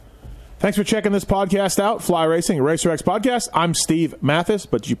Thanks for checking this podcast out, Fly Racing, RacerX Podcast. I'm Steve Mathis,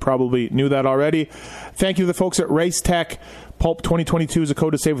 but you probably knew that already. Thank you to the folks at Race Tech. Pulp 2022 is a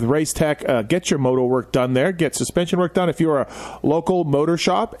code to save with Race Tech. Get your moto work done there. Get suspension work done. If you're a local motor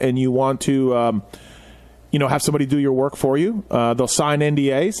shop and you want to have somebody do your work for you, they'll sign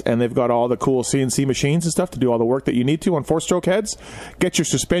NDAs, and they've got all the cool CNC machines and stuff to do all the work that you need to on four-stroke heads. Get your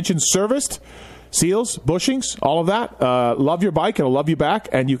suspension serviced. Seals, bushings, all of that. Love your bike, it'll love you back.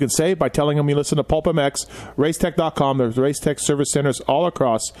 And you can save by telling them you listen to Pulp MX, Racetech.com. There's Racetech service centers all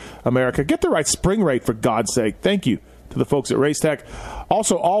across America. Get the right spring rate, for God's sake. Thank you to the folks at Racetech.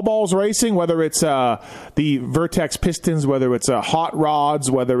 Also, All Balls Racing, whether it's the Vertex pistons, whether it's hot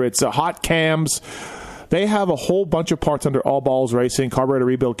rods, whether it's hot cams. They have a whole bunch of parts under All Balls Racing, carburetor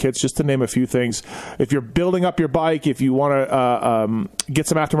rebuild kits, just to name a few things. If you're building up your bike, if you want to get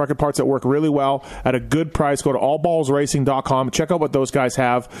some aftermarket parts that work really well at a good price, go to allballsracing.com. Check out what those guys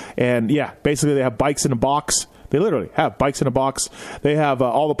have. And, yeah, basically they have bikes in a box. They literally have bikes in a box. They have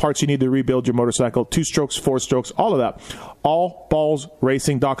all the parts you need to rebuild your motorcycle, 2-strokes, 4-strokes, all of that.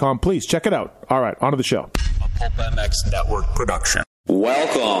 Allballsracing.com. Please check it out. All right, on to the show. A Pulp MX Network production.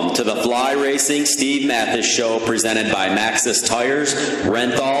 Welcome to the Fly Racing Steve Mathis Show, presented by Maxxis Tires,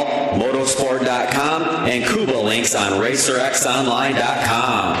 Renthal, Motorsport.com, and Kuba Links on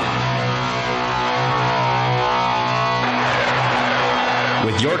RacerXOnline.com.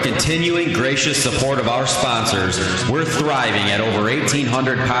 With your continuing gracious support of our sponsors, we're thriving at over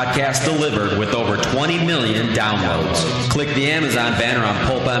 1,800 podcasts delivered with over 20 million downloads. Click the Amazon banner on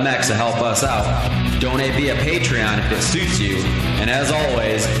Pulp MX to help us out. Donate via Patreon if it suits you. And as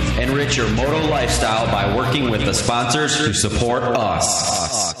always, enrich your moto lifestyle by working with the sponsors who support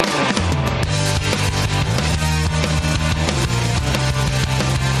us.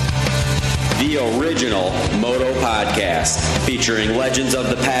 The original Moto Podcast, featuring legends of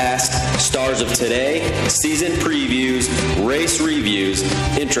the past, stars of today, season previews, race reviews,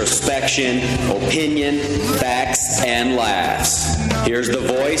 introspection, opinion, facts, and laughs. Here's the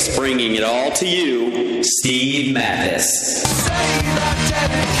voice bringing it all to you, Steve Mathis. Say that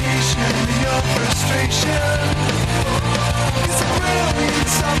dedication to your frustration is the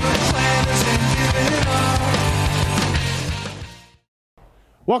brilliance of the planners and giving up.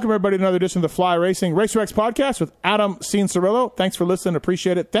 Welcome, everybody, to another edition of the Fly Racing RacerX Podcast with Adam Cianciarulo. Thanks for listening.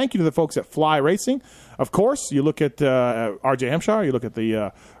 Appreciate it. Thank you to the folks at Fly Racing. Of course, you look at RJ Hampshire, you look at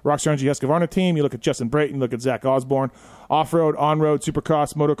the Rockstar Energy Husqvarna team, you look at Justin Brayton, you look at Zach Osborne, off-road, on-road,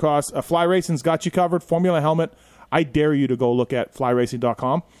 supercross, motocross. Fly Racing's got you covered. Formula Helmet. I dare you to go look at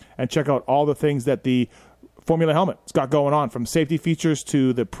flyracing.com and check out all the things that the Formula Helmet's got going on, from safety features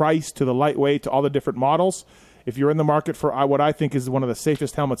to the price to the lightweight to all the different models. If you're in the market for what I think is one of the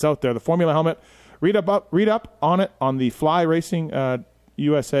safest helmets out there, the Formula Helmet, read up on it on the Fly Racing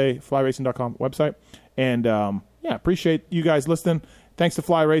USA, flyracing.com website. And, appreciate you guys listening. Thanks to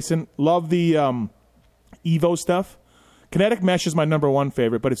Fly Racing. Love the Evo stuff. Kinetic Mesh is my number one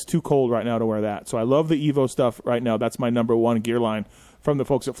favorite, but it's too cold right now to wear that. So I love the Evo stuff right now. That's my number one gear line from the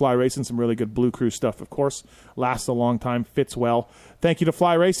folks at Fly Racing. Some really good Blue Crew stuff, of course. Lasts a long time, fits well. Thank you to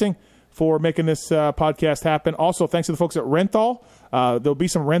Fly Racing for making this podcast happen. Also, thanks to the folks at Renthal. There'll be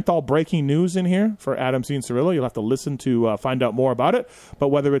some Renthal breaking news in here for Adam Cianciarulo. You'll have to listen to find out more about it. But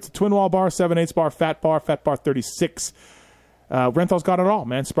whether it's a twin wall bar, 7/8 bar, Fat Bar 36, Renthal's got it all,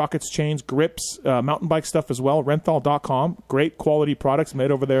 man. Sprockets, chains, grips, mountain bike stuff as well. Renthal.com. Great quality products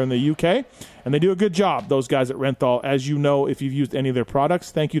made over there in the UK. And they do a good job, those guys at Renthal. As you know, if you've used any of their products,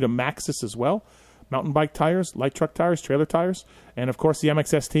 thank you to Maxxis as well. Mountain bike tires, light truck tires, trailer tires, and, of course, the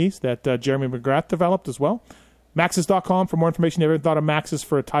MXSTs that Jeremy McGrath developed as well. Maxxis.com for more information. If you ever thought of Maxxis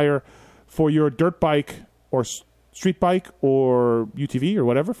for a tire for your dirt bike or street bike or UTV or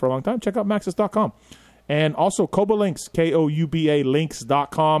whatever for a long time, check out Maxxis.com. And also Koba Links, Kouba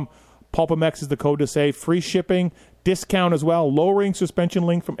links.com. PulpMX is the code to save. Free shipping, discount as well. Lowering suspension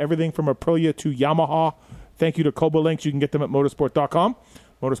link from everything from Aprilia to Yamaha. Thank you to Koba Links. You can get them at motorsport.com.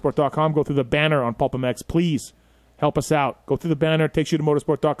 Motorsport.com. Go through the banner on PulpMX. Please help us out. Go through the banner. It takes you to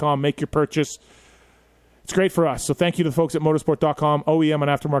motorsport.com. Make your purchase. It's great for us. So thank you to the folks at motorsport.com. OEM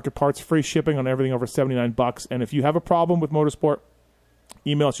and aftermarket parts. Free shipping on everything over $79. And if you have a problem with motorsport,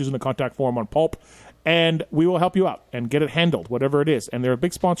 email us using the contact form on Pulp, and we will help you out and get it handled, whatever it is. And they're a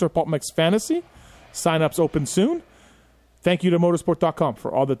big sponsor of PulpMX Fantasy. Sign-ups open soon. Thank you to motorsport.com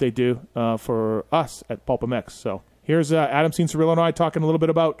for all that they do for us at PulpMX. So here's Adam Cianciarulo and I talking a little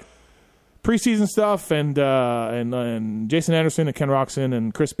bit about preseason stuff and Jason Anderson and Ken Roxon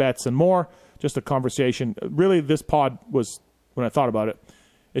and Chris Betts and more. Just a conversation. Really, this pod was, when I thought about it,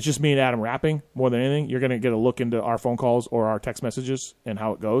 It's just me and Adam rapping more than anything. You're going to get a look into our phone calls or our text messages and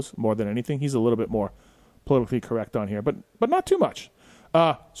how it goes more than anything. He's a little bit more politically correct on here, but not too much.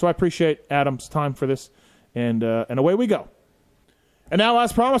 So I appreciate Adam's time for this, and away we go. And now,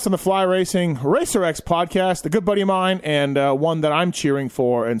 as promised on the Fly Racing Racer X podcast, a good buddy of mine and one that I'm cheering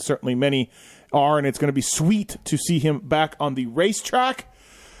for, and certainly many are, and it's going to be sweet to see him back on the racetrack.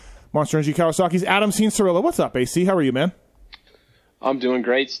 Monster Energy Kawasaki's Adam Cianciarulo. What's up, AC? How are you, man? I'm doing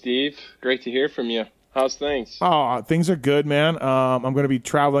great, Steve. Great to hear from you. How's things? Oh, things are good, man. I'm going to be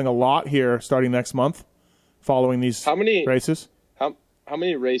traveling a lot here starting next month, following these races. How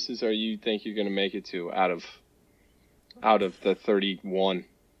many races are you think you're going to make it to out of the 31?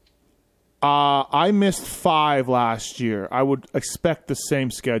 I missed 5 last year. I would expect the same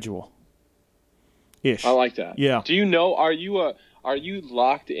schedule. Ish. I like that. Yeah. Do you know? Are you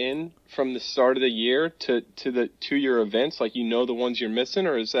locked in from the start of the year to your events? Like, you know the ones you're missing,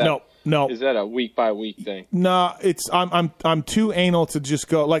 or is that no? Is that a week by week thing? No, it's I'm too anal to just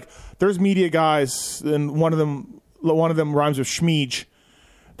go. Like, there's media guys, and one of them rhymes with Schmeej,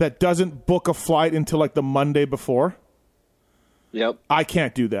 that doesn't book a flight until like the Monday before. Yep. I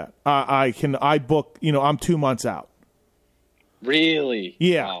can't do that. I book. I'm 2 months out. Really?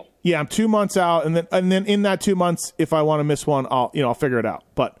 Yeah. Wow. Yeah, I'm 2 months out, and then in that 2 months, if I want to miss one, I'll figure it out.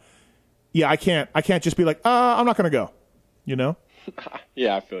 But yeah, I can't just be like, I'm not going to go.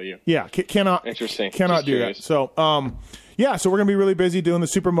 Yeah, I feel you. Yeah, cannot. Interesting. Cannot Just do curious. that. So so we're gonna be really busy doing the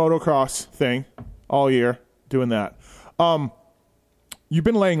super motocross thing all year, doing that. You've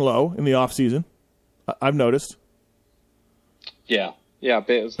been laying low in the off season. I've noticed. Yeah,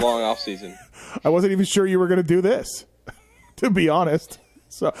 it was a long off season. I wasn't even sure you were gonna do this, to be honest.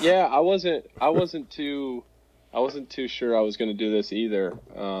 So yeah, I wasn't too sure I was going to do this either.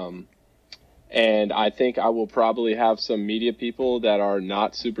 And I think I will probably have some media people that are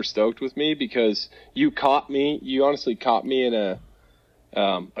not super stoked with me, because you honestly caught me in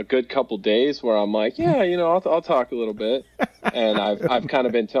a good couple days where I'm like, yeah, I'll talk a little bit. And I've kind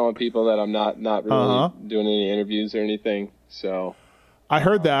of been telling people that I'm not really doing any interviews or anything. So I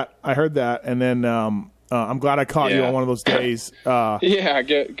heard that. And then, I'm glad I caught you on one of those days. Go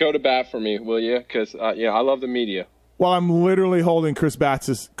to bat for me, will you? Because I love the media. Well, I'm literally holding Chris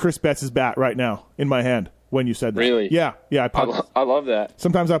Betts' bat right now in my hand when you said that. Really? Yeah. I love that.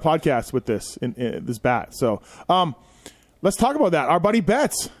 Sometimes I podcast with this in this bat. So let's talk about that. Our buddy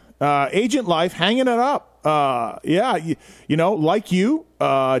Betts, agent life, hanging it up. Like you,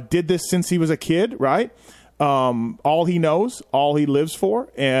 did this since he was a kid, right? All he knows, all he lives for,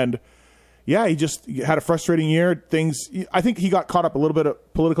 and yeah, he just had a frustrating year. I think he got caught up a little bit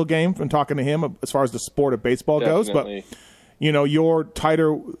of political game from talking to him as far as the sport of baseball Definitely. goes. But, you're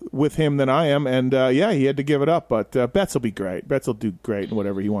tighter with him than I am. And, he had to give it up. But Betts will be great. Betts will do great in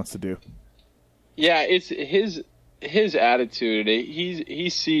whatever he wants to do. Yeah, it's his attitude. He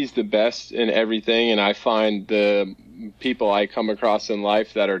sees the best in everything. And I find the people I come across in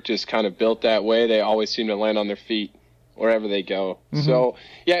life that are just kind of built that way, they always seem to land on their feet wherever they go. Mm-hmm. So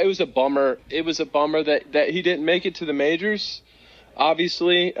yeah, it was a bummer. It was a bummer that he didn't make it to the majors.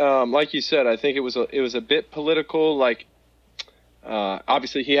 Obviously, like you said, I think it was a bit political. Like,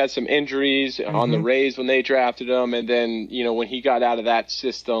 obviously he had some injuries on the Rays when they drafted him, and then when he got out of that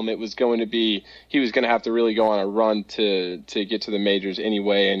system, he was going to have to really go on a run to get to the majors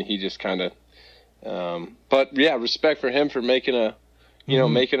anyway, and he just kind of. But yeah, respect for him for making a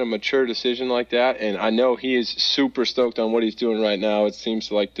mature decision like that. And I know he is super stoked on what he's doing right now. It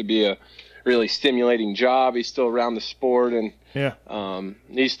seems like to be a really stimulating job. He's still around the sport, and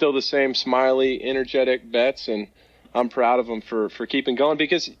he's still the same smiley, energetic Betts, and I'm proud of him for keeping going,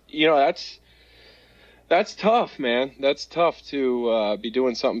 because, that's tough, man. That's tough to be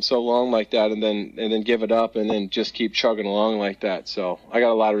doing something so long like that and then give it up and then just keep chugging along like that. So I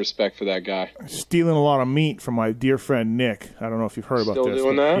got a lot of respect for that guy. Stealing a lot of meat from my dear friend Nick. I don't know if you've heard about this. Still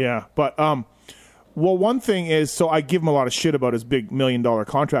doing that? Yeah. But, well, one thing is, so I give him a lot of shit about his big $1 million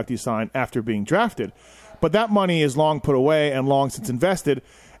contract he signed after being drafted. But that money is long put away and long since invested.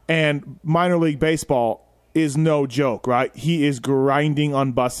 And minor league baseball is no joke, right? He is grinding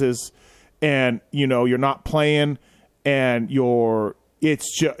on buses. And, you're not playing, and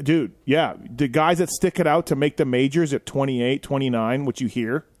it's just, dude, yeah, the guys that stick it out to make the majors at 28, 29, which you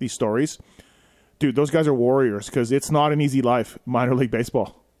hear, these stories, dude, those guys are warriors, because it's not an easy life, minor league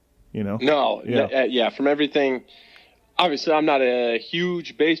baseball, No, yeah. From everything, obviously I'm not a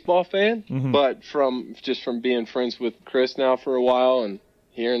huge baseball fan, but from being friends with Chris now for a while and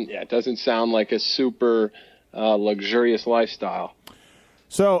hearing, it doesn't sound like a super luxurious lifestyle.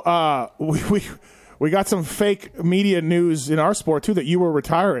 So We got some fake media news in our sport too that you were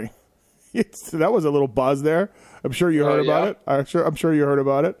retiring. That was a little buzz there. I'm sure you heard about it. I'm sure you heard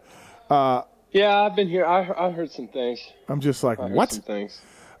about it. Yeah, I've been here. I heard some things. I'm just like, I heard what? Some things.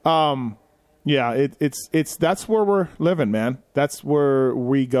 Yeah, it's that's where we're living, man. That's where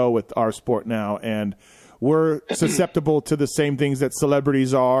we go with our sport now, and we're susceptible to the same things that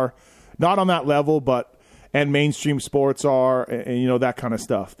celebrities are, not on that level, and mainstream sports are, and you know, that kind of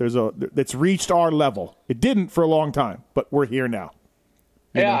stuff. It's reached our level. It didn't for a long time, but we're here now.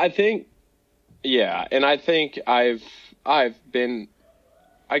 You know? I think I've been,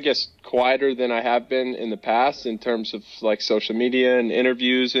 I guess, quieter than I have been in the past in terms of like social media and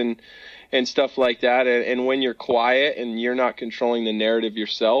interviews and stuff like that. And when you're quiet and you're not controlling the narrative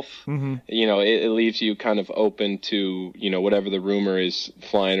yourself, you know, it leaves you kind of open to, you know, whatever the rumor is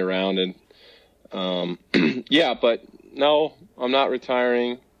flying around. And yeah, but no, I'm not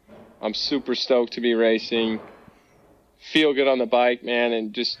retiring. I'm super stoked to be racing. Feel good on the bike, man,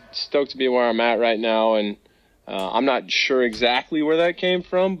 and just stoked to be where I'm at right now. And I'm not sure exactly where that came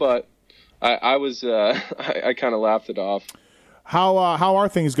from, but I was I kind of laughed it off. How are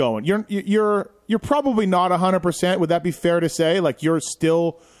things going? You're probably not 100%. Would that be fair to say? Like, you're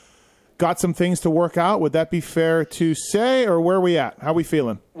still got some things to work out. Would that be fair to say, or where are we at? How are we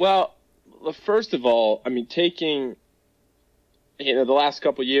feeling? Well, first of all, I mean, taking, you know, the last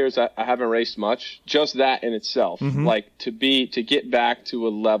couple of years, I haven't raced much. Just that in itself, like to get back to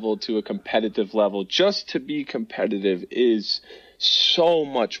a competitive level, just to be competitive is so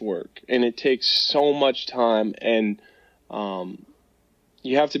much work, and it takes so much time, and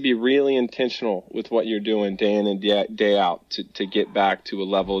you have to be really intentional with what you're doing day in and day out to get back to a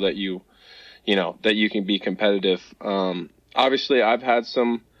level that you know, that you can be competitive. Obviously, I've had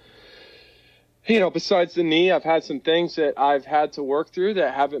some, you know, besides the knee, I've had some things that I've had to work through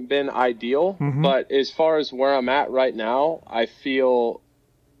that haven't been ideal. But as far as where I'm at right now, I feel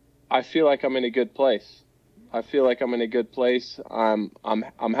like I'm in a good place. I'm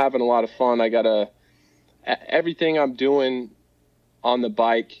having a lot of fun. Everything I'm doing on the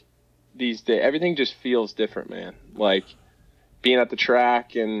bike these days, everything just feels different, man. Like being at the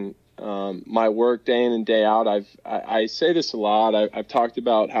track and my work day in and day out. I say this a lot. I've talked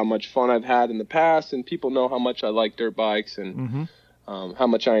about how much fun I've had in the past, and people know how much I like dirt bikes and how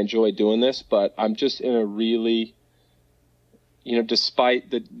much I enjoy doing this. But I'm just in a really, you know,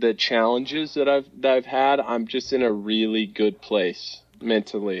 despite the challenges that I've had, I'm just in a really good place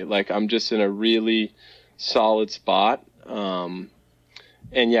mentally. Like I'm just in a really solid spot.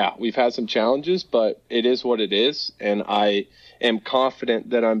 And yeah, we've had some challenges, but it is what it is. And I am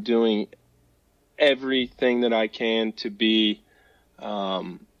confident that I'm doing everything that I can to be,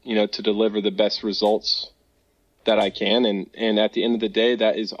 you know, to deliver the best results that I can. And at the end of the day,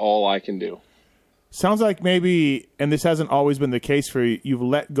 that is all I can do. Sounds like maybe, and this hasn't always been the case for you, you've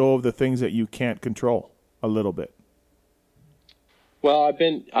let go of the things that you can't control a little bit. Well, I've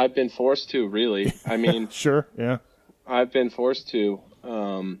been forced to, really. I mean, sure. Yeah. I've been forced to.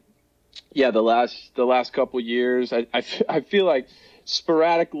 Yeah, the last couple years, I feel like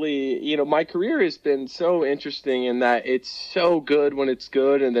sporadically, you know, my career has been so interesting in that it's so good when it's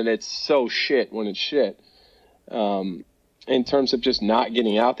good, and then it's so shit when it's shit. In terms of just not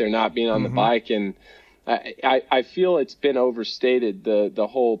getting out there, not being on the bike, and I feel it's been overstated, the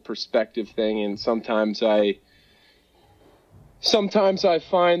whole perspective thing, and sometimes I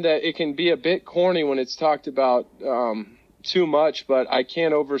find that it can be a bit corny when it's talked about too much, but I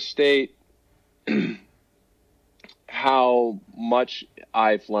can't overstate how much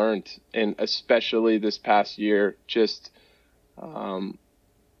I've learned, and especially this past year, just,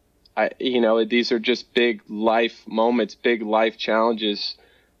 you know, these are just big life moments, big life challenges.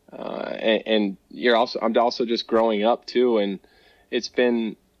 And I'm also just growing up too. And it's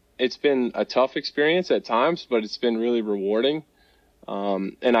been a tough experience at times, but it's been really rewarding.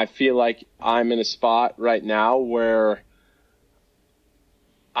 And I feel like I'm in a spot right now where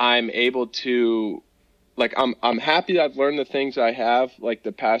I'm able to, like, I'm happy that I've learned the things I have, like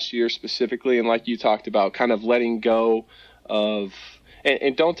the past year specifically. And like you talked about, kind of letting go of,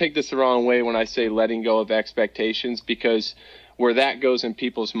 and don't take this the wrong way when I say letting go of expectations, because where that goes in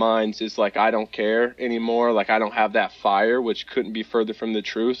people's minds is like, I don't care anymore. Like I don't have that fire, which couldn't be further from the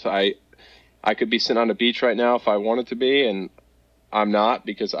truth. I could be sitting on a beach right now if I wanted to be, and I'm not,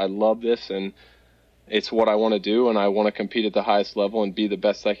 because I love this and it's what I want to do, and I want to compete at the highest level and be the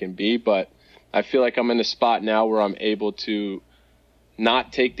best I can be. But I feel like I'm in a spot now where I'm able to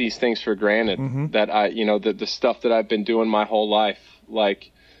not take these things for granted, that you know, the stuff that I've been doing my whole life. Like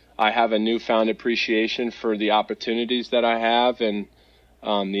I have a newfound appreciation for the opportunities that I have, and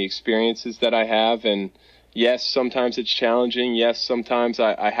the experiences that I have. And yes, sometimes it's challenging. Yes, sometimes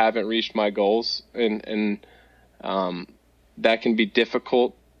I haven't reached my goals, and that can be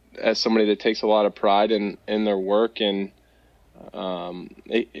difficult as somebody that takes a lot of pride in their work. And,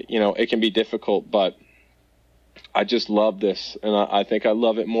 it can be difficult, but I just love this. And I think I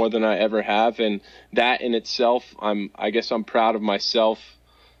love it more than I ever have. And that in itself, I guess I'm proud of myself,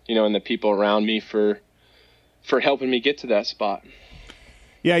 and the people around me for helping me get to that spot.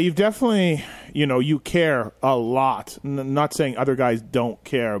 Yeah, you've definitely, you care a lot. Not saying other guys don't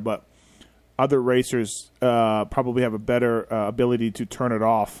care, but other racers probably have a better ability to turn it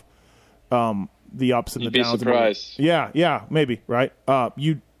off, the ups and the downs. You'd be surprised. Yeah, maybe, right?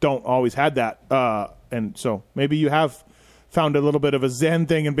 You don't always had that, and so maybe you have found a little bit of a Zen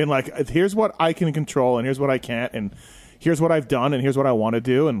thing and been like, here's what I can control, and here's what I can't, and here's what I've done, and here's what I want to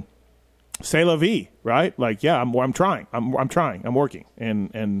do, and c'est la vie, right? Like, yeah, I'm trying. I'm trying. I'm working,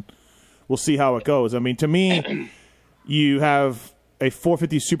 and we'll see how it goes. I mean, to me, you have a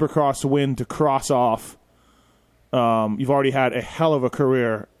 450 Supercross win to cross off. You've already had a hell of a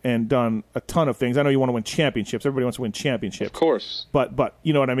career and done a ton of things. I know you want to win championships. Everybody wants to win championships, of course. But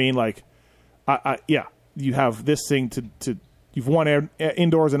you know what I mean? Like, yeah, you have this thing to you've won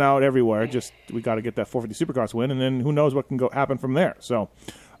indoors and out everywhere. Just we got to get that 450 Supercross win, and then who knows what can happen from there. So.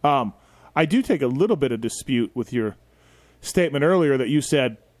 I do take a little bit of dispute with your statement earlier that you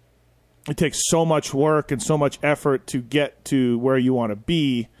said it takes so much work and so much effort to get to where you want to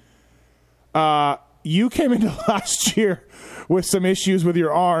be. You came into last year with some issues with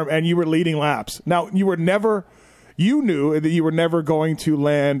your arm, and you were leading laps. Now, you knew that you were never going to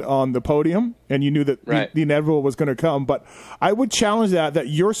land on the podium, and you knew that the inevitable was going to come. But I would challenge that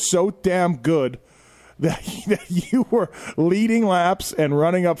you're so damn good that you were leading laps and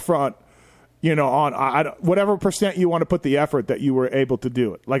running up front, on whatever percent you want to put the effort that you were able to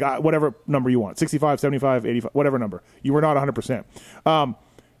do it. Like whatever number you want, 65, 75, 85, whatever number. You were not 100%.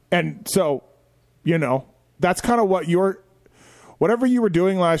 And so, that's kind of whatever you were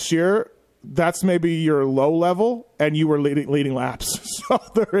doing last year, that's maybe your low level, and you were leading laps. So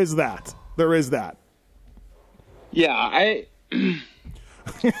there is that. Yeah, a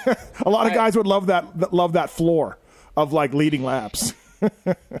lot of guys would love that floor of like leading laps.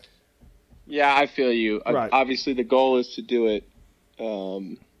 Yeah, I feel you. Right. Obviously, the goal is to do it.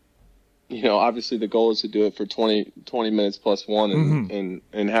 Obviously the goal is to do it for 20 minutes plus one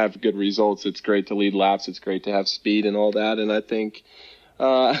and have good results. It's great to lead laps. It's great to have speed and all that. And I think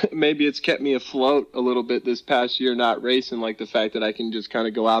maybe it's kept me afloat a little bit this past year, not racing, like the fact that I can just kind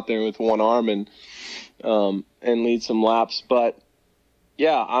of go out there with one arm and lead some laps. But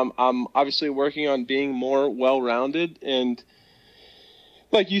yeah, I'm obviously working on being more well-rounded. And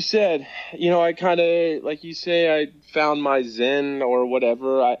like you said, I kind of, like you say, I found my Zen or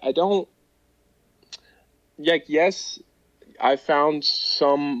whatever. I don't, yes, I found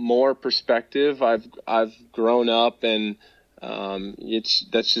some more perspective. I've grown up, and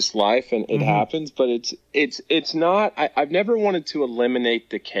that's just life, and it happens. But it's not. I've never wanted to eliminate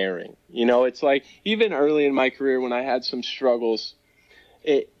the caring. It's like even early in my career when I had some struggles,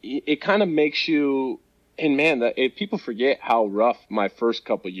 it kind of makes you. And man, if people forget how rough my first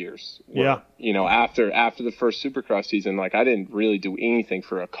couple years were. Yeah. After the first Supercross season, like I didn't really do anything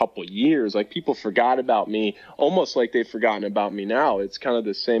for a couple years. Like people forgot about me almost like they've forgotten about me now. It's kind of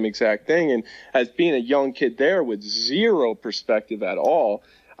the same exact thing. And as being a young kid there with zero perspective at all,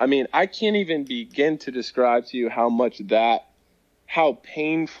 I mean, I can't even begin to describe to you how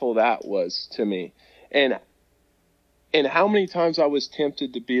painful that was to me. And how many times I was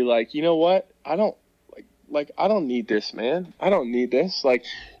tempted to be like, you know what? I don't need this, man. I don't need this. Like,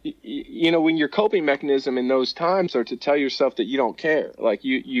 when your coping mechanism in those times are to tell yourself that you don't care. Like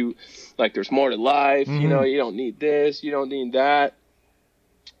you like there's more to life. You don't need this. You don't need that.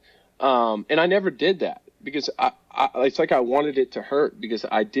 And I never did that because it's like I wanted it to hurt because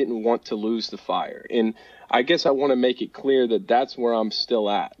I didn't want to lose the fire. And I guess I want to make it clear that that's where I'm still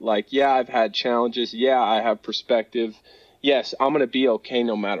at. Like, yeah, I've had challenges. Yeah, I have perspective. Yes, I'm going to be okay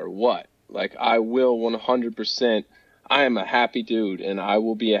no matter what. Like, I will 100%. I am a happy dude, and I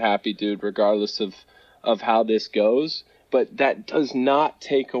will be a happy dude regardless of how this goes. But that does not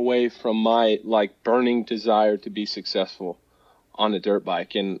take away from my, burning desire to be successful on a dirt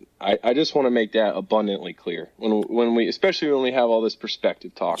bike. And I just want to make that abundantly clear when we, especially when we have all this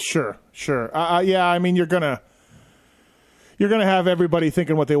perspective talk. Sure. Yeah, I mean, you're gonna you're going to have everybody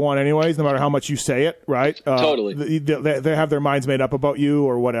thinking what they want anyways, no matter how much you say it, right? Totally. They have their minds made up about you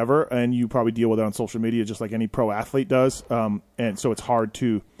or whatever, and you probably deal with it on social media just like any pro athlete does. And so it's hard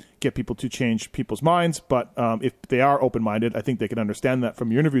to get people to change people's minds. But if they are open-minded, I think they can understand that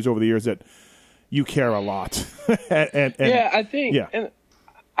from your interviews over the years that you care a lot. and yeah, I think. Yeah. And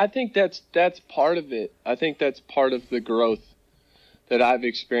I think that's part of it. I think that's part of the growth that I've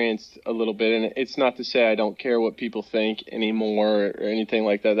experienced a little bit. And it's not to say I don't care what people think anymore or anything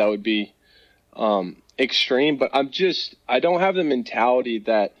like that. That would be extreme. But I don't have the mentality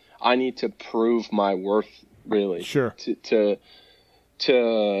that I need to prove my worth really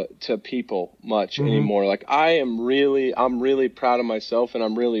to people much anymore. Like I'm really proud of myself, and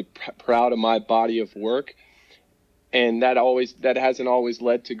I'm really proud of my body of work. And that hasn't always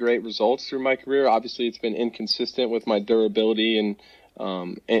led to great results through my career. Obviously, it's been inconsistent with my durability and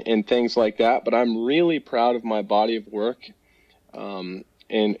things like that. But I'm really proud of my body of work and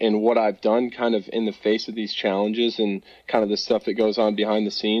what I've done kind of in the face of these challenges and kind of the stuff that goes on behind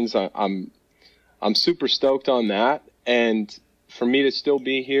the scenes. I'm super stoked on that. And for me to still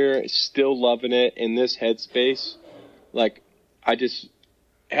be here, still loving it in this headspace, like I just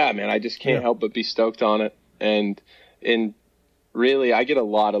can't help but be stoked on it. And really, I get a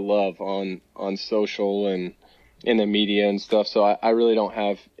lot of love on social and in the media and stuff. So I really don't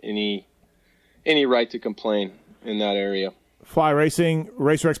have any right to complain in that area. Fly Racing,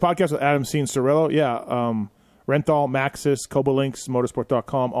 RacerX Podcast with Adam Cianciarulo. Yeah. Renthal, Maxxis, Cobalinks,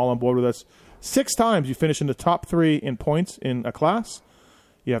 Motorsport.com, all on board with us. 6 times you finish in the top 3 in points in a class.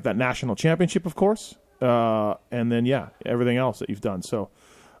 You have that national championship, of course. And then, everything else that you've done. So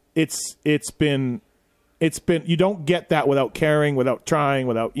it's been, you don't get that without caring, without trying,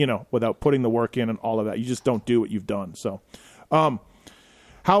 without putting the work in and all of that. You just don't do what you've done. So, so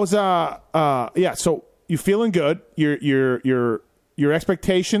you feeling good. Your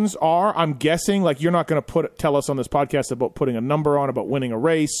expectations are, I'm guessing, like you're not going to tell us on this podcast about putting a number on, about winning a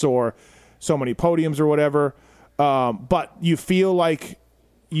race or so many podiums or whatever. But you feel like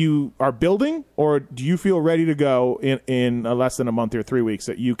you are building, or do you feel ready to go in less than a month or 3 weeks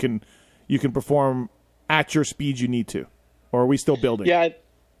that you can perform at your speed you need to, or are we still building? Yeah,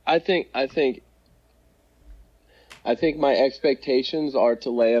 I think my expectations are to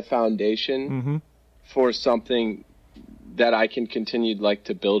lay a foundation for something that I can continue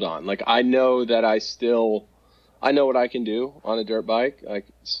to build on. Like I know that I know what I can do on a dirt bike. I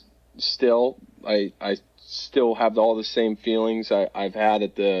still have all the same feelings I've had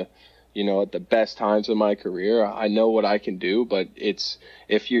at the best times of my career. I know what I can do, but it's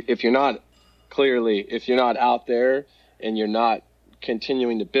if you're not out there and you're not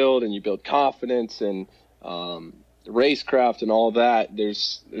continuing to build and you build confidence and racecraft and all that,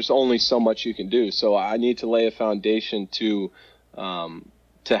 there's only so much you can do. So I need to lay a foundation to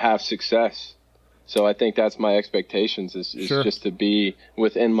have success. So I think that's my expectations is just to be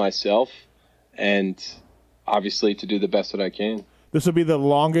within myself and obviously to do the best that I can. This will be the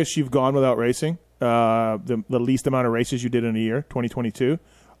longest you've gone without racing, the least amount of races you did in a year, 2022.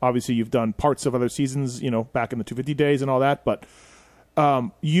 Obviously, you've done parts of other seasons, back in the 250 days and all that. But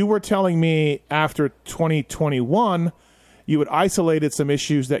you were telling me after 2021, you had isolated some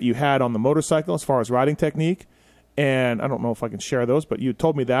issues that you had on the motorcycle as far as riding technique. And I don't know if I can share those, but you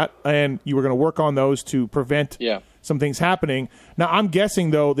told me that. And you were going to work on those to prevent some things happening. Now, I'm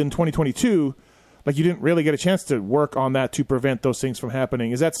guessing, though, in 2022, you didn't really get a chance to work on that to prevent those things from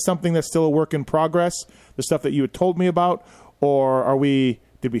happening. Is that something that's still a work in progress, the stuff that you had told me about? Or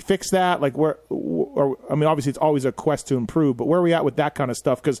did we fix that? Obviously it's always a quest to improve, but where are we at with that kind of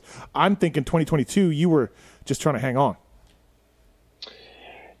stuff? Because I'm thinking 2022, you were just trying to hang on.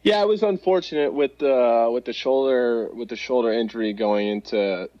 Yeah, it was unfortunate with the shoulder injury going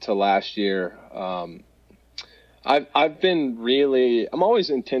into last year. I've been I'm always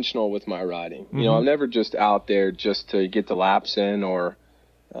intentional with my riding. I'm never just out there just to get the laps in or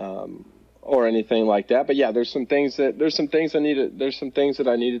anything like that. But yeah, there's some things that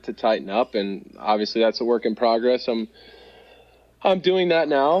I needed to tighten up, and obviously that's a work in progress. I'm doing that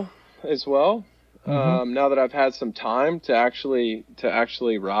now as well. Now that I've had some time to actually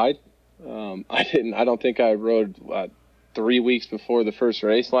ride. I don't think I rode 3 weeks before the first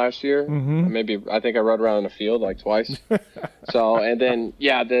race last year. I think I rode around in the field twice. So, and then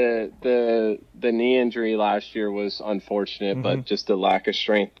the knee injury last year was unfortunate, but just the lack of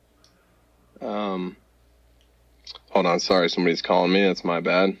strength. Hold on, sorry, somebody's calling me. That's my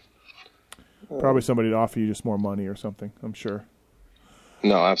bad. Probably somebody to offer you just more money or something, I'm sure.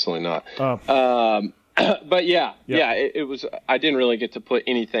 No, absolutely not. But it was. I didn't really get to put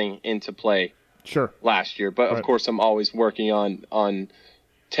anything into play last year. But of course, I'm always working on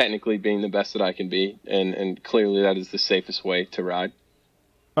technically being the best that I can be, and clearly that is the safest way to ride.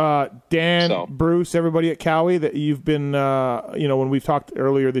 Dan, Bruce, everybody at Cowie, that you've been, when we've talked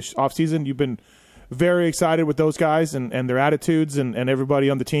earlier this offseason, you've been very excited with those guys and their attitudes and everybody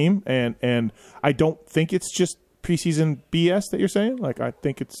on the team. And I don't think it's just preseason BS that you're saying. Like, I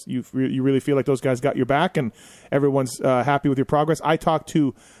think it's you really feel like those guys got your back and everyone's happy with your progress. I talked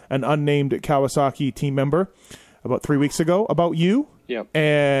to an unnamed Kawasaki team member about 3 weeks ago about you. Yep.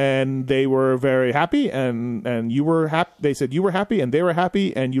 And they were very happy, and you were happy. They said you were happy, and they were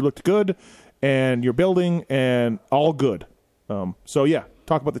happy, and you looked good, and you're building, and all good. So yeah,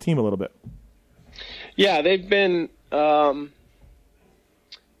 talk about the team a little bit. Yeah, they've been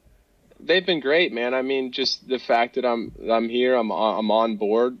great, man. I mean, just the fact that I'm here, I'm on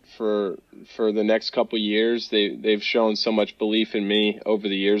board for the next couple of years. They've shown so much belief in me over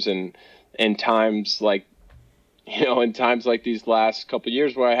the years, and in times like these last couple of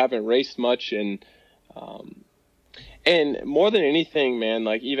years where I haven't raced much, and more than anything, man,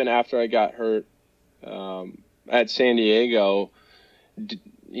 like even after I got hurt at San Diego,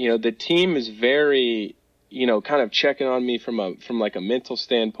 the team is very, kind of checking on me from like a mental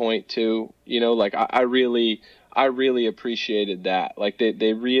standpoint too. Like I really appreciated that. Like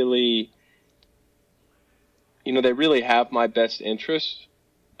they really have my best interest.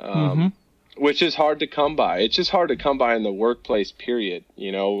 Which is hard to come by. It's just hard to come by in the workplace, period,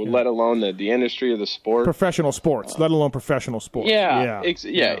 let alone the industry of the sport. Professional sports, let alone professional sports.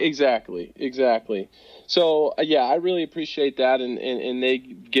 Exactly. So, I really appreciate that, and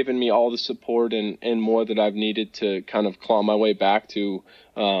they've given me all the support and more that I've needed to kind of claw my way back to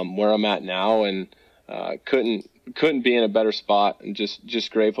where I'm at now, and couldn't be in a better spot, and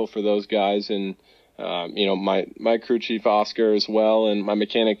just grateful for those guys, and my crew chief Oscar as well, and my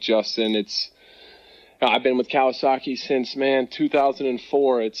mechanic Justin. I've been with Kawasaki since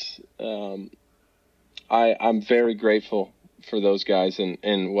 2004. I'm very grateful for those guys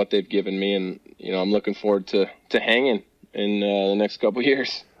and what they've given me, and I'm looking forward to hanging in the next couple of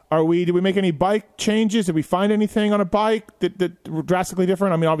years. Did we make any bike changes? Did we find anything on a bike that were drastically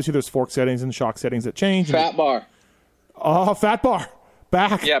different? I mean, obviously there's fork settings and shock settings that change. Fat bar. Oh, fat bar.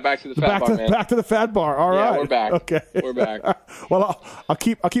 Back. Yeah, back to the fat bar, man. Back to the fat bar. All right. Yeah, we're back. Okay. We're back. Well, I'll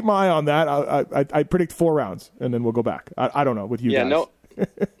keep my eye on that. I predict 4 rounds, and then we'll go back. I don't know with you guys.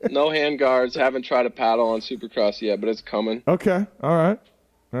 No hand guards. Haven't tried a paddle on Supercross yet, but it's coming. Okay. All right.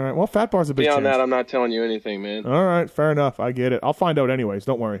 Well, fat bar's a big Beyond change. that, I'm not telling you anything, man. All right. Fair enough. I get it. I'll find out anyways.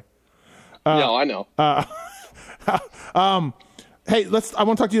 Don't worry. No, I know. Hey, I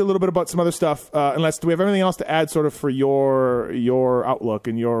want to talk to you a little bit about some other stuff. Do we have anything else to add sort of for your outlook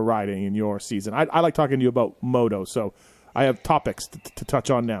and your riding and your season? I like talking to you about moto, so I have topics to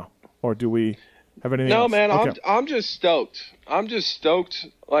touch on now. Or do we have anything else? No, man, okay. I'm just stoked.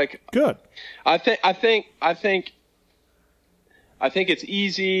 Like, good. I think it's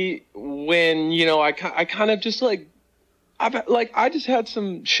easy when, I kind of just I just had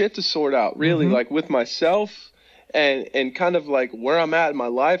some shit to sort out, really, like with myself. And kind of like where I'm at in my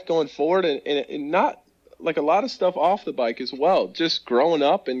life going forward, and not like a lot of stuff off the bike as well. Just growing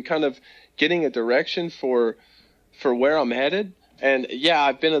up and kind of getting a direction for where I'm headed. And yeah,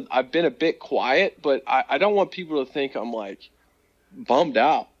 I've been a bit quiet, but I don't want people to think I'm like bummed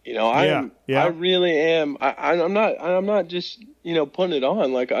out. I really am. I'm not just putting it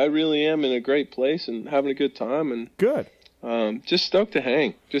on. Like I really am in a great place and having a good time, and good. Just stoked to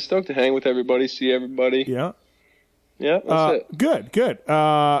hang. Just stoked to hang with everybody, see everybody. Yeah. Yeah, that's it. Good.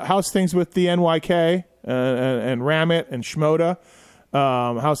 How's things with the NYK and Ramit and Shimoda?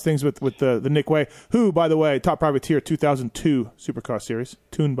 How's things with the Nick Way, who, by the way, top privateer 2002 Supercross Series,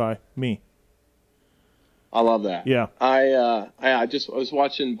 tuned by me. I love that. Yeah. I was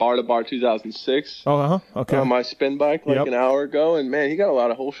watching Bar to Bar 2006. Okay. On my spin bike an hour ago, and man, he got a lot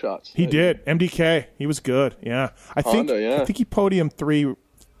of hole shots. He did. MDK. He was good. Yeah. I think he podiumed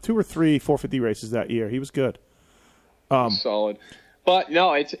 2 or 3 450 races that year. He was good. Solid. But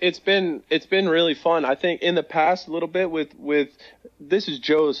no, it's been really fun. I think in the past a little bit with this is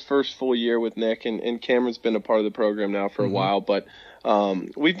Joe's first full year with Nick, and Cameron's been a part of the program now for a while, but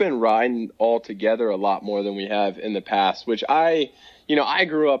we've been riding all together a lot more than we have in the past, which I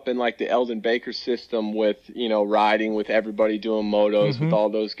grew up in like the Eldon Baker system with, riding with everybody doing motos with all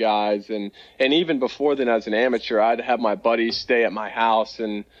those guys. And even before then as an amateur, I'd have my buddies stay at my house,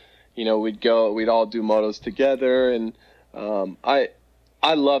 and, we'd all do motos together. And I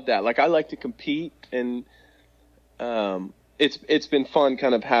love that. Like I like to compete, and it's been fun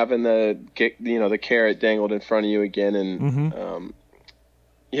kind of having the carrot dangled in front of you again. And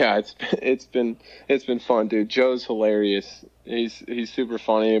Yeah, it's been fun, dude. Joe's hilarious. He's super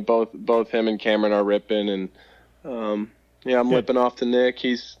funny. Both him and Cameron are ripping, and I'm whipping off to Nick.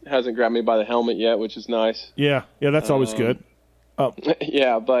 He's hasn't grabbed me by the helmet yet, which is nice. Yeah, that's always good.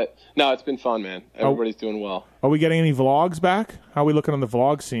 Yeah, but no, it's been fun, man. Everybody's doing well. Are we getting any vlogs back? How are we looking on the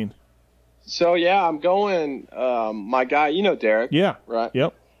vlog scene? So yeah, I'm going. My guy, you know Derek. Yeah. Right.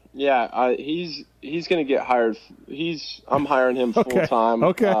 Yep. Yeah, he's gonna get hired. I'm hiring him full time.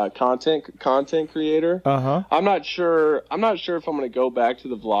 Okay. Content creator. I'm not sure if I'm gonna go back to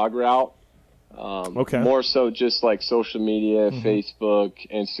the vlog route. More so just like social media, Facebook,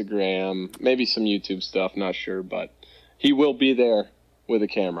 Instagram, maybe some YouTube stuff. Not sure, but he will be there with a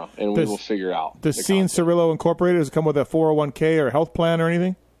camera, and we will figure out. Does Cianciarulo Incorporated does it come with a 401k or a health plan or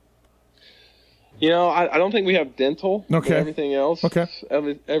anything? You know, I don't think we have dental. Okay. But everything else. Okay.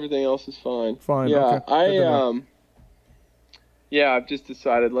 Everything else is fine. Fine. Yeah. Okay. I've just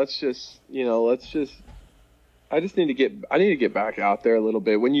decided. I just need to get back out there a little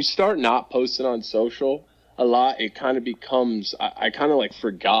bit. When you start not posting on social a lot, it kind of becomes. I kind of like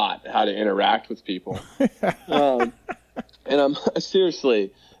forgot how to interact with people. And I'm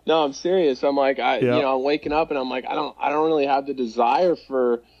seriously. No, I'm serious. I'm like, I'm waking up and I'm like, I don't really have the desire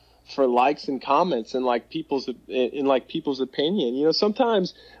for likes and comments and like people's opinion. You know,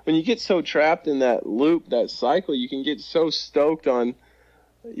 sometimes when you get so trapped in that loop, that cycle, you can get so stoked and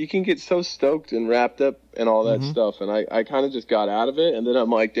wrapped up in all that stuff. And I kind of just got out of it. And then I'm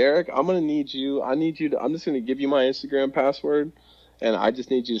like, Derek, I'm just going to give you my Instagram password, and I just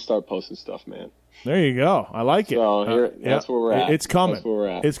need you to start posting stuff, man. There you go. I like it. So that's where we're at. It's coming. That's where we're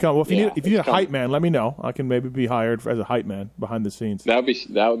at. It's coming. Well, if you need a hype man, let me know. I can maybe be hired as a hype man behind the scenes. That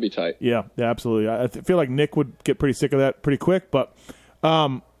would be tight. Yeah, absolutely. I feel like Nick would get pretty sick of that pretty quick, but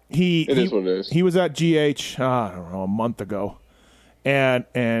it is what it is. He was at GH, I don't know, a month ago,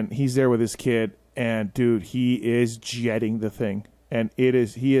 and he's there with his kid, and dude, he is jetting the thing, and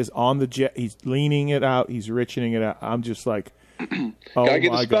he is on the jet. He's leaning it out. He's richening it out. I'm just like. Gotta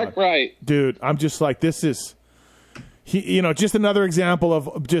get the spec right, dude. I'm just like, this is, just another example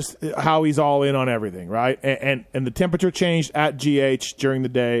of just how he's all in on everything, right? And the temperature changed at GH during the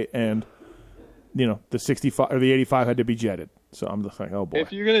day, and the 65 or the 85 had to be jetted. So I'm just like, oh boy.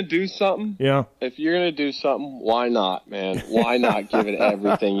 If you're gonna do something, why not, man? Why not give it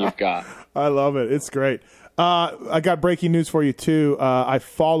everything you've got? I love it. It's great. I got breaking news for you too. I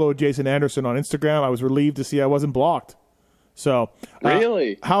followed Jason Anderson on Instagram. I was relieved to see I wasn't blocked. So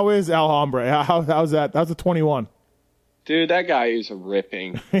really, how is Alhambra? How's that? How's the 21? Dude, that guy is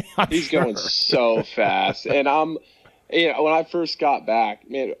ripping. He's going so fast. And when I first got back,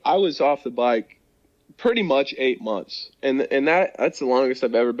 man, I was off the bike pretty much 8 months, and that's the longest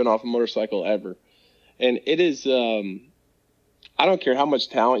I've ever been off a motorcycle ever. And it is, I don't care how much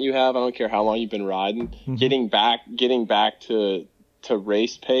talent you have, I don't care how long you've been riding, getting back to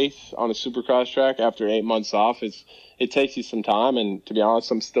race pace on a supercross track after 8 months off it takes you some time, and to be honest,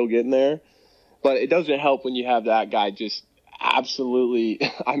 I'm still getting there. But it doesn't help when you have that guy just absolutely.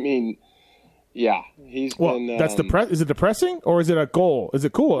 I mean, yeah, he's been. That's Is it depressing or is it a goal? Is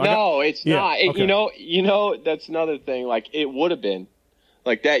it cool? No, it's not. Okay. You know, that's another thing. Like it would have been,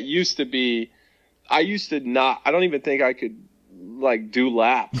 like that used to be. I used to not. I don't even think I could like do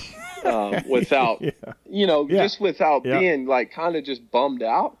laps without, just without being like kind of just bummed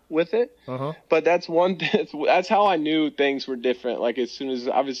out with it. But that's that's how I knew things were different. Like as soon as,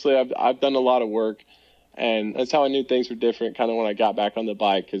 obviously I've done a lot of work, and that's how I knew things were different kind of when I got back on the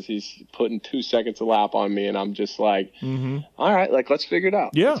bike, because he's putting 2 seconds a lap on me, and I'm just like, all right, like let's figure it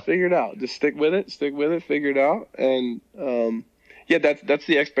out. Yeah. Let's figure it out. Just stick with it, figure it out. And, yeah, that's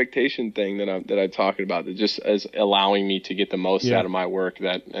the expectation thing that I'm talking about. That just as allowing me to get the most out of my work.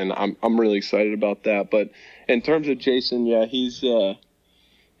 And I'm really excited about that. But in terms of Jason, yeah, he's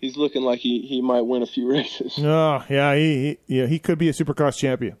looking like he might win a few races. Oh, yeah, he could be a Supercross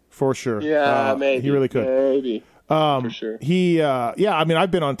champion for sure. Yeah, maybe he really could. Maybe for sure. I mean,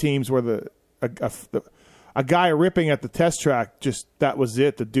 I've been on teams where a guy ripping at the test track, just that was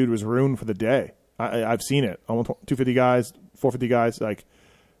it. The dude was ruined for the day. I've seen it. Almost 250 guys. 450 guys, like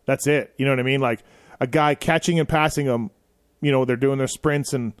that's it. You know what I mean? Like a guy catching and passing them, they're doing their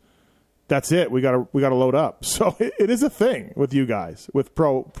sprints, and that's it. We gotta load up. So it is a thing with you guys, with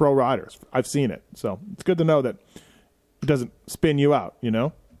pro riders. I've seen it. So it's good to know that it doesn't spin you out,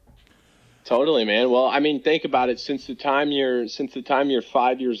 Totally, man. Well, I mean, think about it. Since the time you're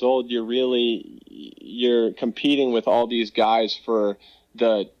 5 years old, you're competing with all these guys for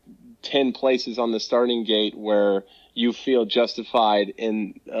the 10 places on the starting gate where you feel justified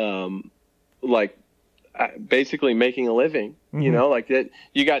in basically making a living You know, like that.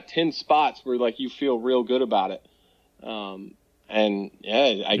 You got 10 spots where like you feel real good about it. And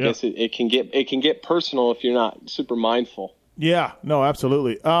yeah, I guess it can get personal if you're not super mindful. Yeah, no,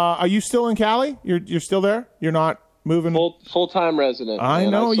 absolutely. Are you still in Cali? You're still there? You're not moving? Full-time resident. I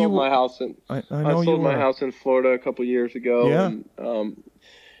know I sold you. my house in. I sold my house in Florida a couple years ago. Yeah. And,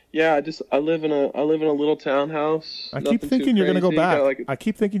 yeah, I live in a little townhouse. I keep thinking you're going to go back. I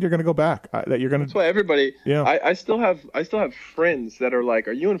keep thinking you're going to go back. That you're going to. That's why everybody. Yeah. I still have friends that are like,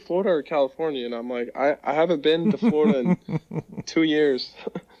 "Are you in Florida or California?" And I'm like, I haven't been to Florida in 2 years.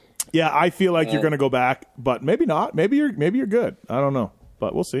 Yeah, I feel like you're going to go back, but maybe not. Maybe you're good. I don't know,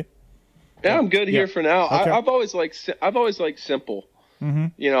 but we'll see. Yeah, I'm good here for now. Okay. I've always liked simple. Mm-hmm.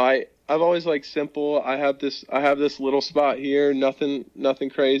 You know, I've always liked simple. I have this little spot here, nothing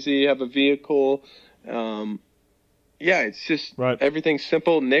crazy. Have a vehicle. Yeah, it's just everything's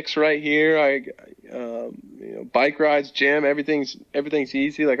simple. Nick's right here. Bike rides, gym, everything's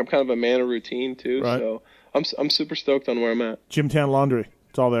easy. Like I'm kind of a man of routine too. Right. So I'm super stoked on where I'm at. Gym, tan, laundry.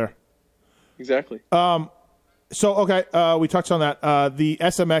 It's all there. Exactly. So, okay, we touched on that. The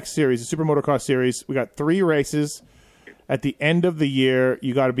SMX series, the Super Motocross series, we got 3 races. At the end of the year,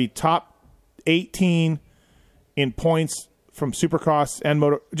 you got to be top 18 in points from Supercross and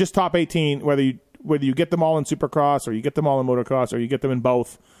just top 18, whether you get them all in Supercross or you get them all in motocross or you get them in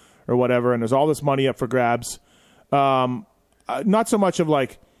both or whatever, and there's all this money up for grabs. Not so much of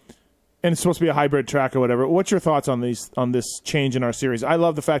like, and it's supposed to be a hybrid track or whatever. What's your thoughts on this change in our series? I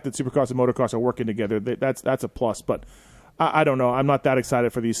love the fact that Supercross and motocross are working together. That's a plus, but I don't know. I'm not that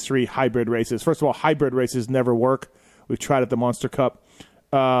excited for these 3 hybrid races. First of all, hybrid races never work. We've tried at the Monster Cup.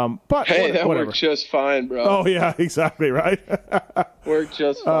 But hey, that whatever. worked just fine, bro. Oh, yeah, exactly, right? Worked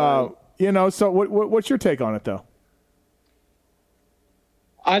just fine. So what's your take on it, though?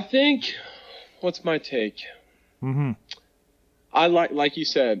 I think, what's my take? Mm-hmm. I like you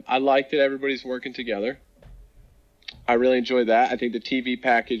said, I like that everybody's working together. I really enjoy that. I think the TV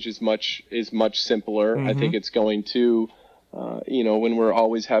package is much simpler. Mm-hmm. I think it's going to, when we're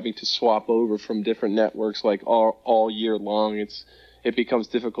always having to swap over from different networks like all year long, it becomes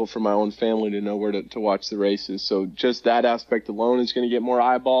difficult for my own family to know where to watch the races. So just that aspect alone is going to get more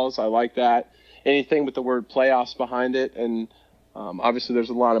eyeballs. I like that. Anything with the word playoffs behind it, and obviously there's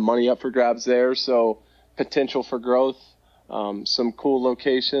a lot of money up for grabs there, so potential for growth. Some cool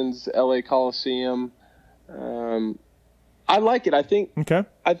locations, LA Coliseum. I like it. I think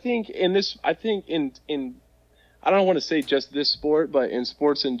in I don't want to say just this sport, but in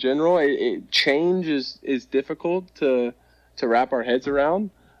sports in general, change is difficult to wrap our heads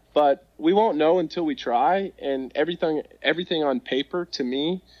around. But we won't know until we try. And everything on paper to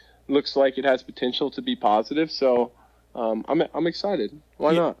me looks like it has potential to be positive. So I'm excited.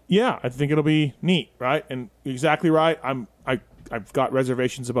 Why not? Yeah, I think it'll be neat, right? And exactly right. I've got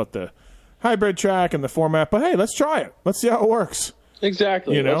reservations about the hybrid track and the format, but hey, let's try it. Let's see how it works.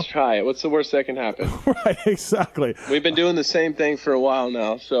 Exactly. Let's try it. What's the worst that can happen? Right, exactly. We've been doing the same thing for a while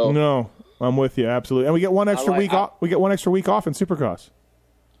now, so no, I'm with you absolutely. And we get one extra week off. We get one extra week off in Supercross.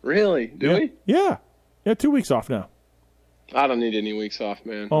 Really? Do we? Yeah. 2 weeks off now. I don't need any weeks off,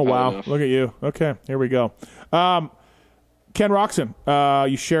 man. Oh wow, look at you. Okay, here we go. Ken Roxon,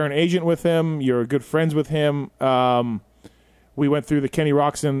 you share an agent with him. You're good friends with him. We went through the Kenny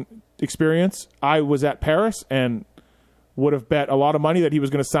Roxon experience. I was at Paris and would have bet a lot of money that he was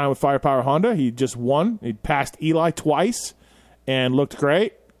going to sign with Firepower Honda. He just won. He passed Eli twice and looked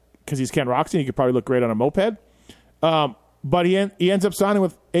great because he's Ken Roxon. He could probably look great on a moped. But he ends up signing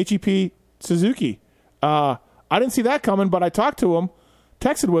with HEP Suzuki. I didn't see that coming, but I talked to him,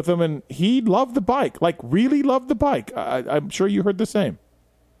 texted with him, and he loved the bike, like really loved the bike. I'm sure you heard the same.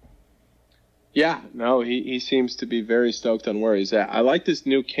 Yeah, no, he seems to be very stoked on where he's at. I like this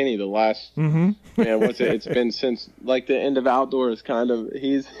new Kenny. The last man, it's been since like the end of outdoors. Kind of,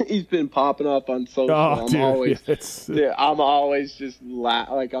 he's been popping up on social. I'm always just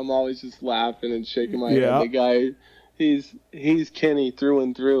laughing and shaking my head. The guy, he's Kenny through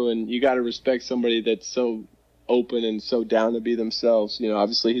and through, and you got to respect somebody that's so open and so down to be themselves.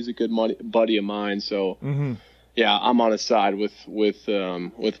 Obviously he's a good buddy of mine, so. Mm-hmm. Yeah, I'm on his side with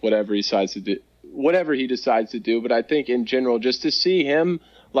whatever he decides to do. But I think in general, just to see him,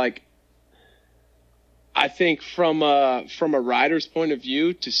 like, I think from a rider's point of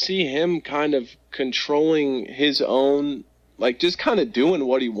view, to see him kind of controlling his own, like just kind of doing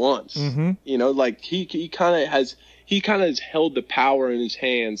what he wants. Mm-hmm. Like he kind of has held the power in his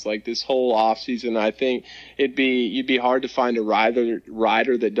hands like this whole offseason. I think you'd be hard to find a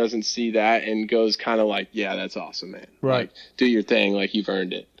rider that doesn't see that and goes kind of like, yeah, that's awesome, man. Right. Like, do your thing. Like, you've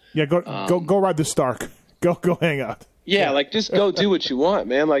earned it. Yeah. Go ride the Stark. Go hang out. Yeah, like just go do what you want,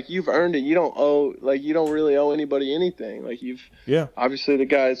 man. Like you've earned it. You don't really owe anybody anything. Like obviously the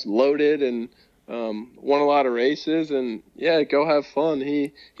guy's loaded and won a lot of races, and go have fun.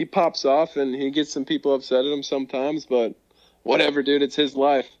 He pops off and he gets some people upset at him sometimes, but whatever, dude, it's his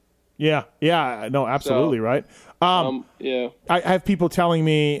life. Yeah, no, absolutely, right. Yeah. I have people telling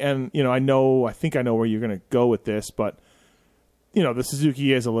me, and I think I know where you're going to go with this, but the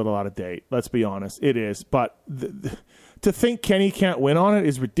Suzuki is a little out of date. Let's be honest, it is. But to think Kenny can't win on it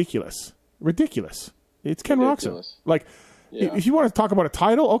is ridiculous. Ridiculous. It's Ken Roczen. Like, if you want to talk about a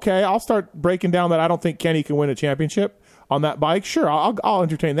title, okay, I'll start breaking down that I don't think Kenny can win a championship on that bike. Sure, I'll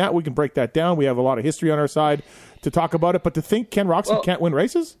entertain that. We can break that down. We have a lot of history on our side to talk about it. But to think Ken Roczen can't win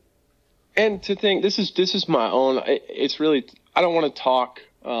races, and to think this is my own. It's really, I don't want to talk.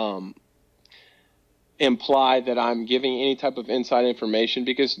 Imply that I'm giving any type of inside information,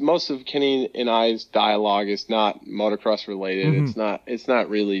 because most of Kenny and I's dialogue is not motocross related. Mm-hmm. It's not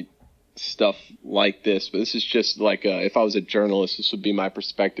really stuff like this, but this is just like if I was a journalist, this would be my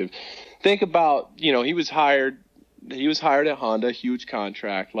perspective. Think about, he was hired at Honda, huge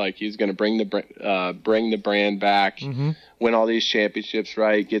contract. Like he's going to bring the brand back, mm-hmm. win all these championships,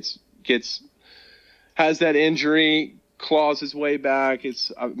 right? Has that injury, claws his way back.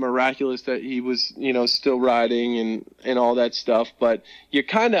 It's miraculous that he was, still riding and all that stuff. But you're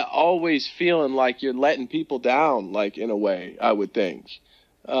kind of always feeling like you're letting people down, like in a way, I would think.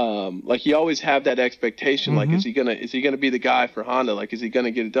 Like you always have that expectation. Mm-hmm. Like, is he gonna be the guy for Honda? Like, is he gonna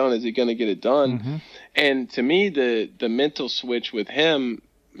get it done? Is he gonna get it done? Mm-hmm. And to me, the mental switch with him,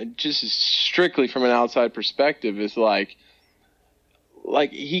 just strictly from an outside perspective, is like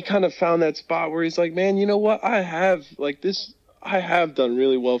he kind of found that spot where he's like, man, you know what? I have done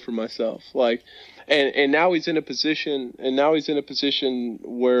really well for myself. Like, and now he's in a position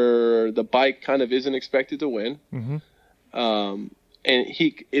where the bike kind of isn't expected to win. Mm-hmm. And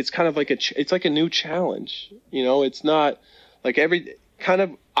it's kind of like it's like a new challenge. It's not like I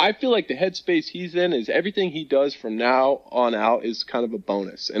feel like the headspace he's in is everything he does from now on out is kind of a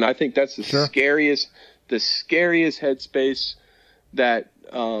bonus. And I think that's the scariest headspace that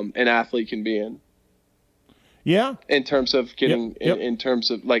an athlete can be in. Yeah. In terms of getting, in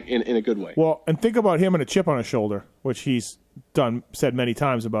terms of like in a good way. Well, and think about him and a chip on his shoulder, which he's said many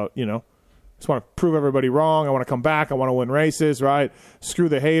times about, just want to prove everybody wrong. I want to come back. I want to win races, right? Screw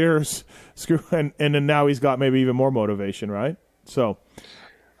the haters. And then now he's got maybe even more motivation, right? So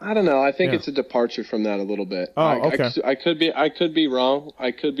I don't know. I think it's a departure from that a little bit. Oh, okay. I could be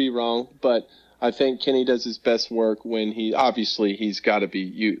wrong, but I think Kenny does his best work when he's got to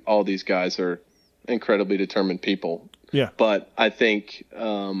be. All these guys are incredibly determined people. Yeah. But I think I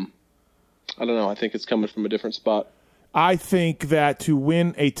don't know. I think it's coming from a different spot. I think that to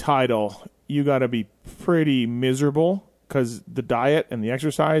win a title, you got to be pretty miserable, because the diet and the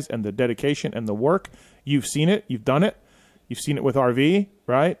exercise and the dedication and the work, you've seen it, you've done it. You've seen it with RV,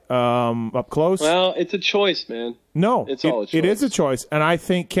 right? Up close. Well, it's a choice, man. No, it's all a choice. It is a choice, and I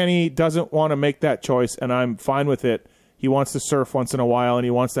think Kenny doesn't want to make that choice, and I'm fine with it. He wants to surf once in a while, and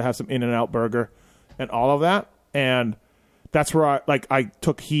he wants to have some In-N-Out burger and all of that. And that's where I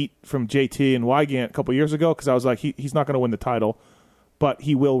took heat from JT and Wygant a couple years ago, because I was like, he's not going to win the title, but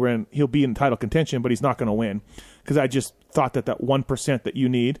he will win. He'll be in title contention, but he's not going to win, because I just thought that 1% that you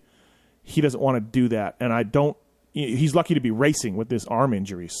need, he doesn't want to do that, and I don't. He's lucky to be racing with this arm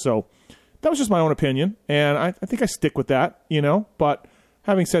injury. So that was just my own opinion, and I think I stick with that, But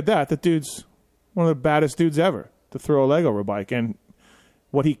having said that, the dude's one of the baddest dudes ever to throw a leg over a bike, and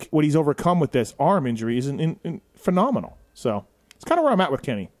what he's overcome with this arm injury is phenomenal. So it's kind of where I'm at with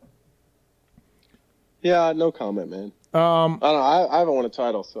Kenny. Yeah, no comment, man. I don't know. I haven't won a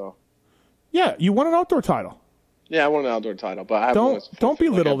title, so. Yeah, you won an outdoor title. Yeah, I won an outdoor title, but I haven't don't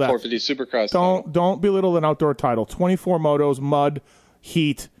belittle that. 450 Supercross. Don't belittle an outdoor title. 24 motos, mud,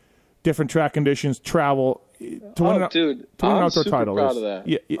 heat, different track conditions, travel. To win an outdoor title, proud of that.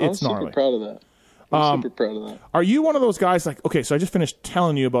 Yeah, it's gnarly. I'm super proud of that. I'm super proud of that. Are you one of those guys like? Okay, so I just finished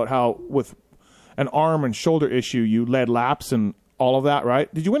telling you about how with an arm and shoulder issue, you led laps and all of that,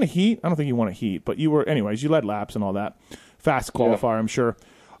 right? Did you win a heat? I don't think you won a heat, but you led laps and all that. Fast qualifier, I'm sure.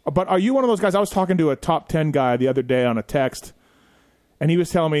 But are you one of those guys? I was talking to a top 10 guy the other day on a text, and he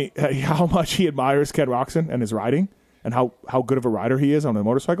was telling me how much he admires Ken Roczen and his riding, and how good of a rider he is on a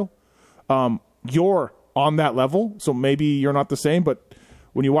motorcycle. You're on that level, so maybe you're not the same, but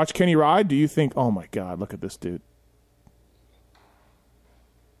when you watch Kenny ride, do you think, oh my God, look at this dude?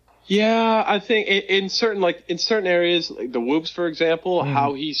 Yeah, I think in certain areas, like the whoops, for example,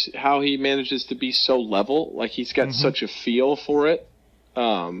 how he manages to be so level, like he's got such a feel for it.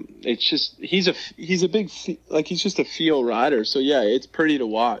 It's just he's a big he's just a feel rider. So yeah, it's pretty to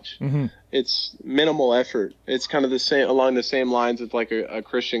watch. Mm-hmm. It's minimal effort. It's kind of the same along the same lines as like a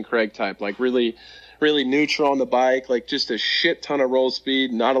Christian Craig type, like really neutral on the bike, like just a shit ton of roll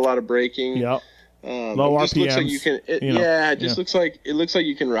speed, not a lot of braking. Yep. Low RPMs. Looks like you can. Looks like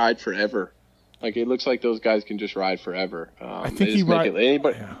you can ride forever. Like it looks like those guys can just ride forever. I think he rides.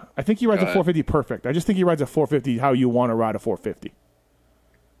 I think he rides a 450 perfect. I just think he rides a 450 how you want to ride a 450.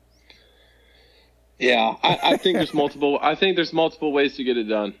 Yeah, I think there's multiple. I think there's multiple ways to get it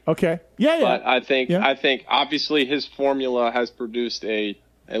done. Okay. Yeah. But I think obviously his formula has produced a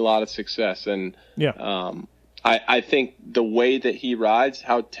lot of success, and I think the way that he rides,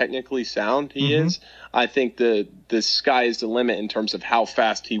 how technically sound he is, I think the sky is the limit in terms of how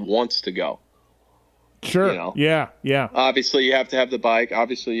fast he wants to go. Sure. You know? Yeah. Obviously, you have to have the bike.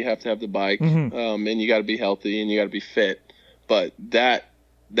 And you got to be healthy, and you got to be fit. But that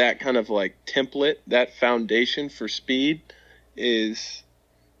kind of like template, that foundation for speed is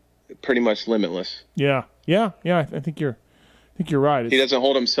pretty much limitless. Yeah. I think you're right. He doesn't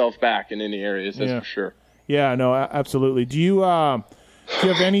hold himself back in any areas, that's for sure. Yeah, no, absolutely. Do you have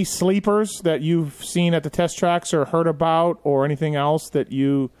any sleepers that you've seen at the test tracks or heard about, or anything else that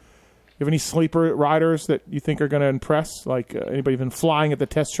you have any sleeper riders that you think are going to impress? Like anybody been flying at the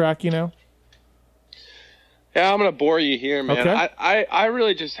test track, you know? Yeah, I'm gonna bore you here, man. Okay. I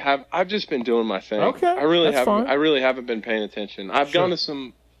really just I've just been doing my thing. Okay, I really fine. haven't been paying attention. I've gone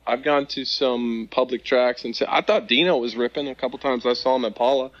to some public tracks, and I thought Dino was ripping a couple times. I saw him at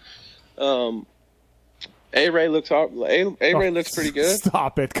Paula. A-Ray looks pretty good.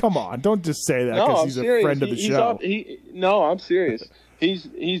 Stop it! Come on, don't just say that because he's serious. a friend of the show. No, I'm serious. He's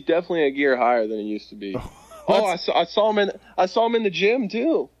definitely a gear higher than he used to be. I saw him in the gym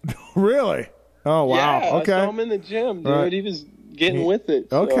too. Really? Oh wow! Yeah, okay. I saw him in the gym, dude. Right. He was getting with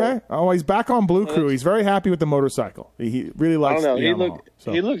it. So. Okay. Oh, he's back on Blue Crew. He's very happy with the motorcycle. He really likes. I don't know.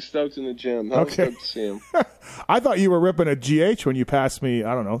 Yamaha, he looked stoked in the gym. I was stoked to see him. I thought you were ripping a GH when you passed me.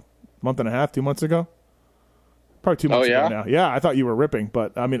 I don't know, month and a half, 2 months ago. Probably 2 months ago now. Yeah, I thought you were ripping,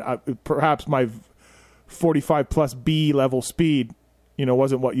 but I mean, perhaps my 45 plus B level speed,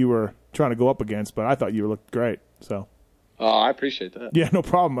 wasn't what you were trying to go up against. But I thought you looked great. So. Oh, I appreciate that. Yeah, no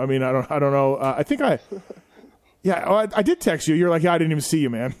problem. I mean, I don't know. I think I did text you. You're like, yeah, I didn't even see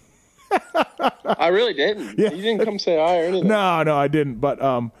you, man. I really didn't. Yeah. You didn't come say hi or anything. No, I didn't. But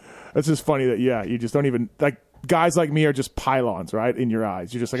it's just funny that you just don't even like guys like me are just pylons, right? In your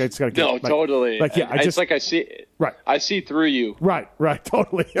eyes, you're just like I just gotta get. No, like, totally. Like it's like I see. Right. I see through you. Right.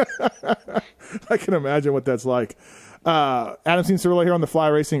 Totally. I can imagine what that's like. Adam Cianciarulo here on the Fly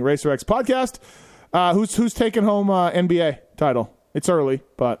Racing Racer X podcast. Who's taking home NBA title? It's early,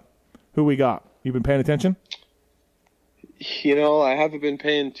 but who we got? You been paying attention? I haven't been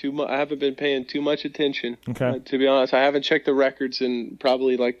paying too much. I haven't been paying too much attention. Okay. To be honest, I haven't checked the records in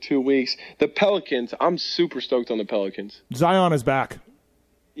probably like 2 weeks. The Pelicans. I'm super stoked on the Pelicans. Zion is back.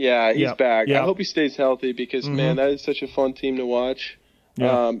 Yeah, he's back. Yep. I hope he stays healthy because man, that is such a fun team to watch.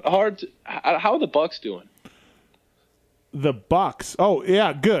 Yeah. How are the Bucks doing? The Bucks. Oh,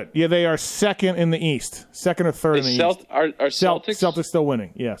 yeah, good. Yeah, they are second in the East. Second or third in the East. Are Celtics? Celtics still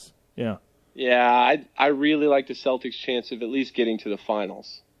winning, yes. Yeah. Yeah, I really like the Celtics' chance of at least getting to the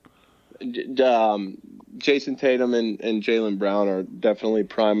finals. Jason Tatum and Jaylen Brown are definitely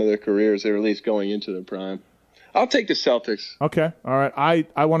prime of their careers. They're at least going into their prime. I'll take the Celtics. Okay, all right.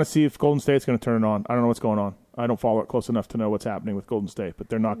 I want to see if Golden State's going to turn it on. I don't know what's going on. I don't follow it close enough to know what's happening with Golden State, but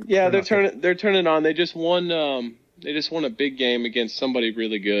they're not. Yeah, they're turning on. They just won. They just won a big game against somebody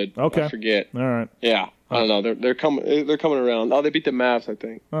really good. Okay. I forget. All right. Yeah, I don't know. They're coming around. Oh, they beat the Mavs, I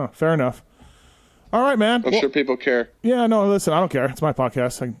think. Oh, fair enough. All right, man. I'm sure people care. Yeah, no, listen, I don't care. It's my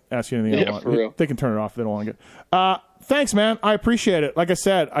podcast. I can ask you anything I want. For real. They can turn it off if they don't want to get. Thanks, man. I appreciate it. Like I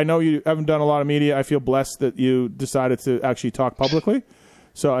said, I know you haven't done a lot of media. I feel blessed that you decided to actually talk publicly.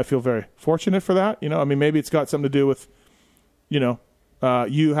 So I feel very fortunate for that. I mean, maybe it's got something to do with,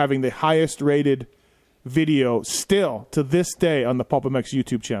 you having the highest rated video still to this day on the Pulp MX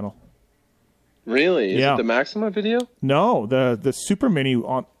YouTube channel. Really? Is it the Maxima video? No, the Super Mini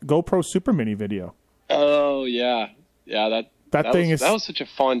on GoPro Super Mini video. Oh yeah, that was such a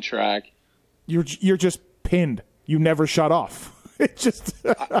fun track. You're just pinned. You never shut off. It just.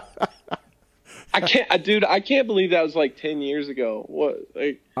 I can't believe that was like 10 years ago. What?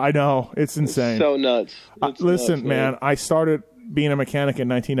 I know, it's insane. It's so nuts. Listen, man, I started being a mechanic in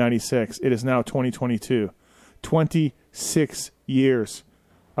 1996. It is now 2022. 26 years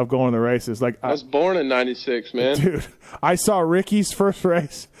of going to races. Like I was born in 96, man. Dude, I saw Ricky's first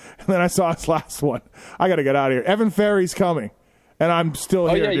race, and then I saw his last one. I got to get out of here. Evan Ferry's coming. and I'm still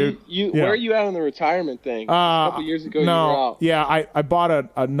Oh, here, yeah. dude. Where are you at on the retirement thing? A couple years ago, you were out. Yeah, I bought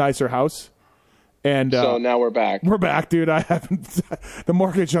a nicer house. And so now we're back. We're back, dude. I haven't. The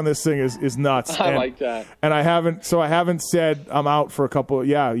mortgage on this thing is nuts. I like that. And I haven't said I'm out for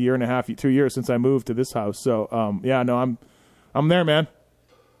a year and a half, 2 years since I moved to this house. So, I'm there, man.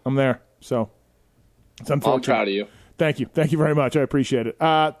 I'm there. So it's unfortunate. I'm proud of you. Thank you very much. I appreciate it.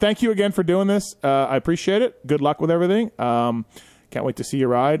 Thank you again for doing this. I appreciate it. Good luck with everything. Can't wait to see you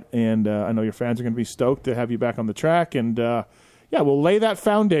ride, and I know your fans are going to be stoked to have you back on the track. And we'll lay that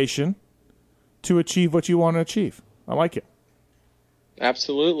foundation to achieve what you want to achieve. I like it.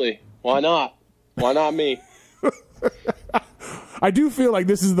 Absolutely. Why not? Why not me? I do feel like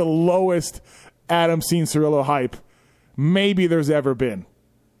this is the lowest Adam Cianciarulo hype maybe there's ever been.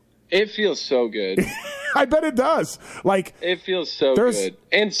 It feels so good. I bet it does. Like, it feels so good.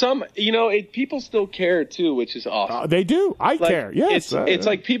 And people still care too, which is awesome. They do. I care. Yes. It's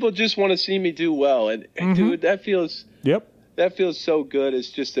like people just want to see me do well. And dude, that feels so good as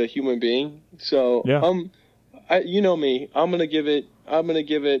just a human being. So, you know me. I'm going to give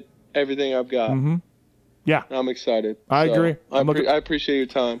it everything I've got. Mm-hmm. Yeah. I'm excited. I agree. I appreciate your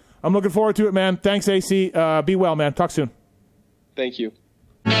time. I'm looking forward to it, man. Thanks, AC. Be well, man. Talk soon. Thank you.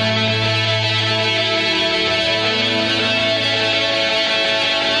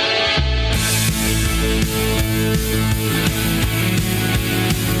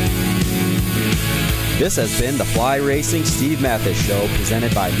 This has been the Fly Racing Steve Mathis Show,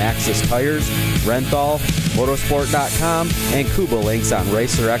 presented by Maxxis Tires, Renthal, Motorsport.com, and Kuba Links on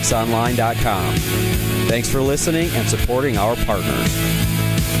RacerXOnline.com. Thanks for listening and supporting our partners.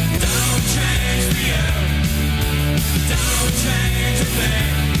 Don't change the air. Don't change a thing.